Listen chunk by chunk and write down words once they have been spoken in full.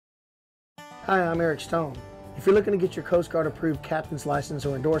Hi, I'm Eric Stone. If you're looking to get your Coast Guard approved captain's license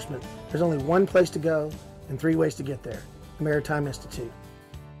or endorsement, there's only one place to go and 3 ways to get there: the Maritime Institute.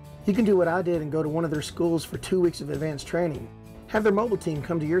 You can do what I did and go to one of their schools for 2 weeks of advanced training, have their mobile team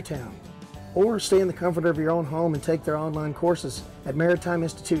come to your town, or stay in the comfort of your own home and take their online courses at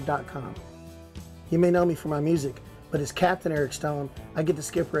maritimeinstitute.com. You may know me for my music, but as Captain Eric Stone, I get to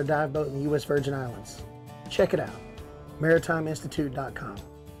skipper a dive boat in the U.S. Virgin Islands. Check it out, maritimeinstitute.com.